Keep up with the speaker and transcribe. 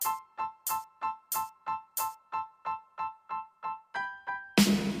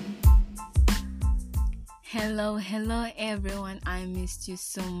Hello everyone. I missed you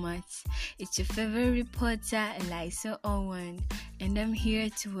so much. It's your favorite reporter, Eliza Owen, and I'm here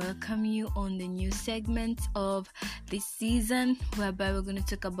to welcome you on the new segment of this season, whereby we're going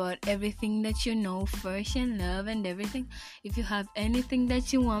to talk about everything that you know, fashion, love, and everything. If you have anything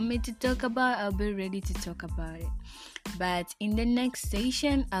that you want me to talk about, I'll be ready to talk about it. But in the next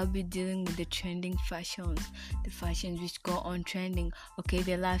session, I'll be dealing with the trending fashions, the fashions which go on trending, okay,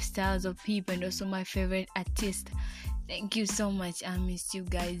 the lifestyles of people, and also my favorite artist. Thank you so much. I missed you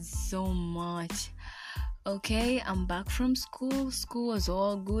guys so much. Okay, I'm back from school. School was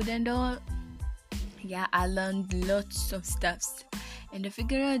all good and all. Yeah, I learned lots of stuffs, and I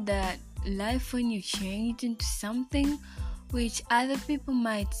figured out that life, when you change into something which other people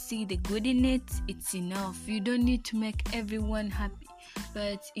might see the good in it, it's enough. You don't need to make everyone happy.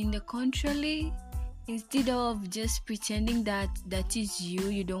 But in the contrary, instead of just pretending that is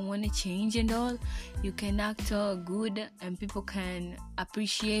you don't want to change and all, you can act all good and people can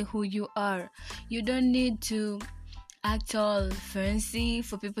appreciate who you are. You don't need to act all fancy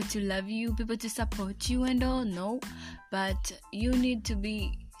for people to love you, people to support you and all. No, but you need to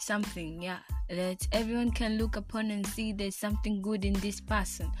be something, that everyone can look upon and see there's something good in this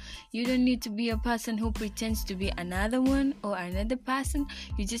person. You don't need to be a person who pretends to be another one or another person.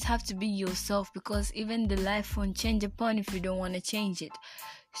 You just have to be yourself, because even the life won't change upon if you don't want to change it.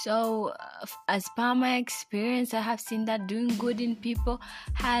 So as per my experience, I have seen that doing good in people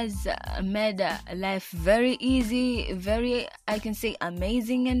has made life very easy, very, I can say,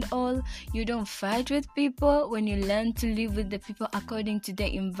 amazing and all. You don't fight with people when you learn to live with the people according to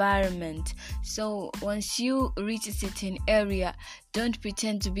the environment. So once you reach a certain area, don't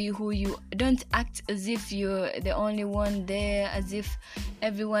pretend to be don't act as if you're the only one there, as if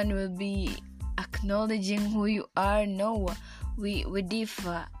everyone will be acknowledging who you are. No, we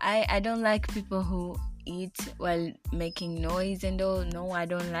differ. I don't like people who eat while making noise and all. No, I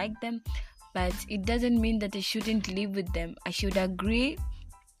don't like them, but it doesn't mean that I shouldn't live with them. I should agree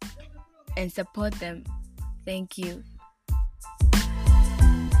and support them. Thank you.